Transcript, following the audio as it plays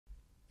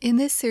In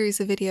this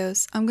series of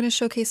videos, I'm going to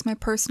showcase my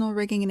personal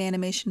rigging and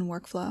animation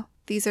workflow.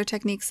 These are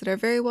techniques that are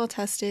very well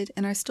tested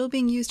and are still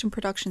being used in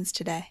productions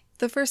today.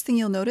 The first thing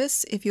you'll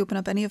notice if you open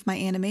up any of my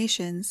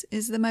animations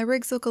is that my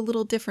rigs look a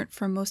little different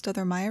from most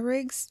other Maya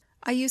rigs.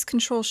 I use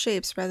control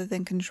shapes rather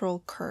than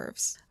control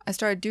curves. I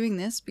started doing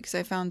this because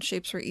I found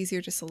shapes were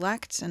easier to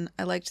select, and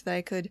I liked that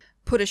I could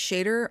put a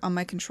shader on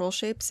my control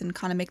shapes and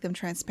kind of make them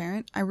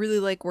transparent. I really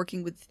like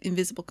working with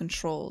invisible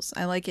controls.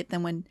 I like it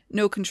then when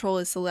no control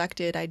is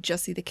selected, I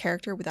just see the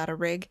character without a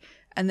rig,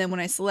 and then when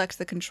I select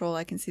the control,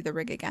 I can see the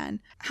rig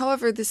again.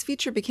 However, this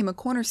feature became a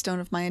cornerstone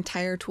of my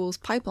entire tools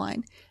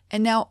pipeline,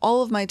 and now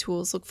all of my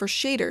tools look for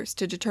shaders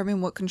to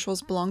determine what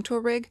controls belong to a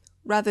rig,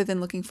 rather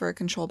than looking for a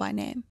control by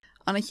name.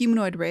 On a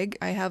humanoid rig,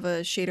 I have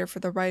a shader for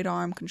the right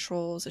arm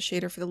controls, a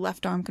shader for the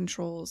left arm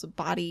controls, a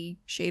body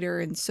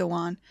shader, and so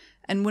on.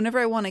 And whenever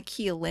I want to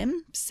key a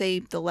limb, say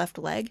the left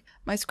leg,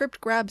 my script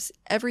grabs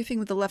everything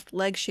with the left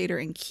leg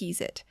shader and keys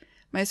it.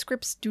 My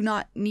scripts do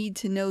not need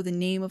to know the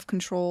name of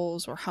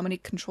controls or how many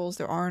controls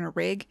there are in a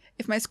rig.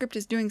 If my script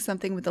is doing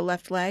something with the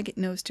left leg, it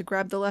knows to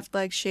grab the left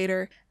leg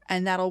shader,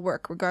 and that'll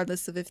work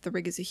regardless of if the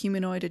rig is a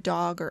humanoid, a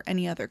dog, or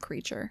any other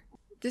creature.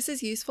 This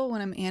is useful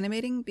when I'm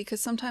animating because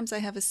sometimes I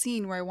have a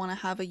scene where I want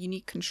to have a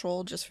unique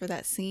control just for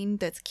that scene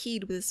that's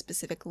keyed with a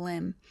specific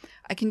limb.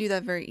 I can do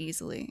that very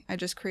easily. I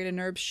just create a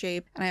NURBS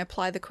shape and I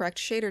apply the correct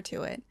shader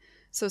to it.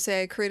 So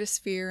say I create a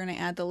sphere and I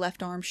add the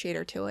left arm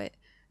shader to it.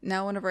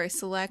 Now whenever I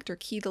select or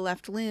key the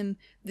left limb,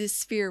 this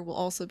sphere will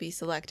also be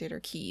selected or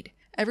keyed.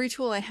 Every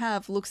tool I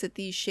have looks at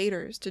these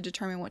shaders to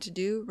determine what to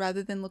do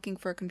rather than looking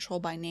for a control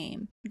by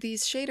name.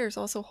 These shaders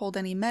also hold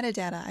any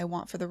metadata I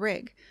want for the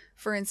rig.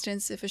 For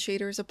instance, if a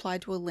shader is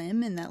applied to a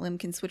limb and that limb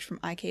can switch from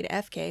IK to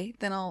FK,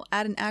 then I'll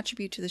add an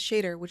attribute to the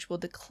shader which will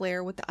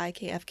declare what the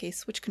IK-FK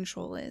switch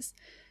control is.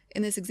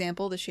 In this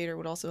example, the shader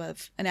would also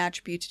have an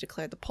attribute to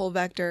declare the pull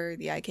vector,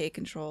 the IK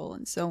control,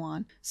 and so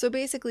on. So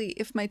basically,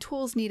 if my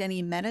tools need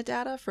any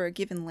metadata for a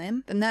given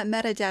limb, then that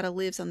metadata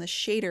lives on the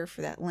shader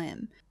for that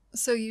limb.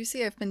 So you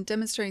see I've been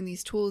demonstrating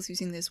these tools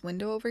using this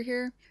window over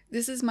here.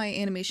 This is my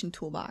animation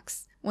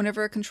toolbox.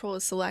 Whenever a control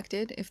is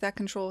selected, if that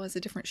control has a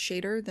different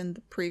shader than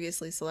the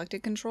previously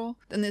selected control,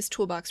 then this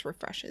toolbox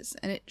refreshes,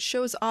 and it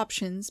shows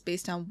options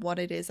based on what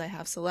it is I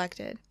have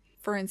selected.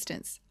 For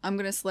instance, I'm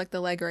going to select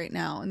the leg right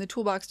now, and the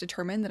toolbox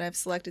determined that I've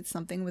selected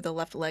something with a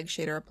left leg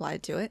shader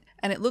applied to it,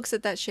 and it looks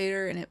at that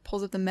shader and it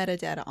pulls up the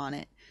metadata on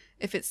it.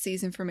 If it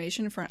sees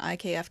information for an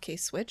IK-FK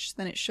switch,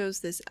 then it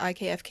shows this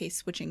IK-FK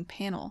switching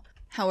panel.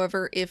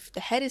 However, if the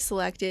head is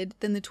selected,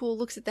 then the tool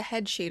looks at the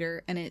head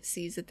shader and it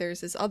sees that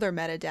there's this other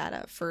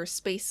metadata for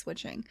space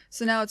switching.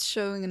 So now it's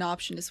showing an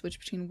option to switch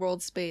between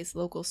world space,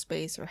 local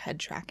space, or head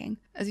tracking.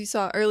 As you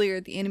saw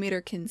earlier, the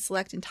animator can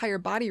select entire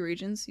body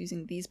regions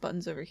using these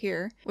buttons over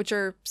here, which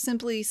are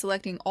simply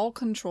selecting all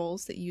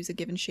controls that use a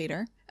given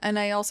shader. And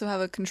I also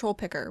have a control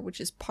picker, which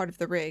is part of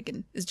the rig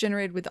and is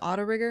generated with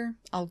AutoRigger.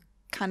 I'll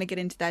kind of get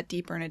into that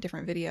deeper in a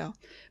different video.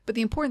 But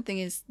the important thing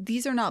is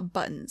these are not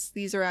buttons.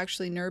 These are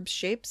actually NURBS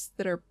shapes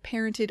that are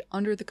parented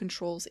under the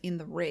controls in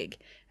the rig,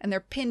 and they're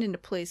pinned into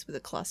place with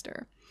a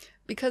cluster.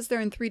 Because they're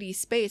in 3D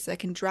space, I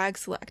can drag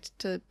select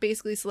to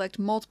basically select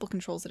multiple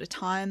controls at a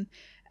time,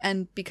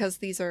 and because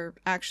these are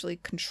actually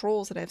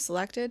controls that I've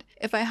selected,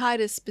 if I hide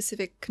a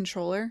specific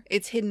controller,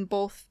 it's hidden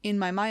both in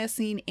my Maya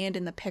scene and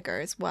in the picker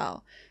as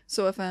well.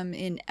 So if I'm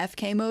in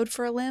FK mode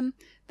for a limb,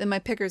 then my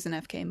picker's in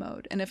FK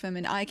mode, and if I'm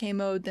in IK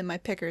mode, then my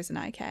picker's in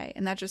IK,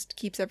 and that just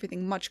keeps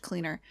everything much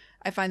cleaner.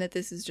 I find that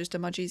this is just a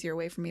much easier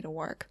way for me to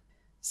work.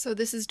 So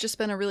this has just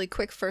been a really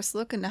quick first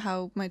look into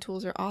how my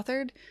tools are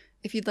authored.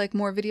 If you'd like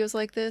more videos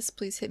like this,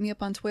 please hit me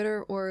up on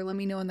Twitter or let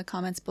me know in the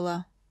comments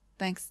below.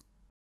 Thanks.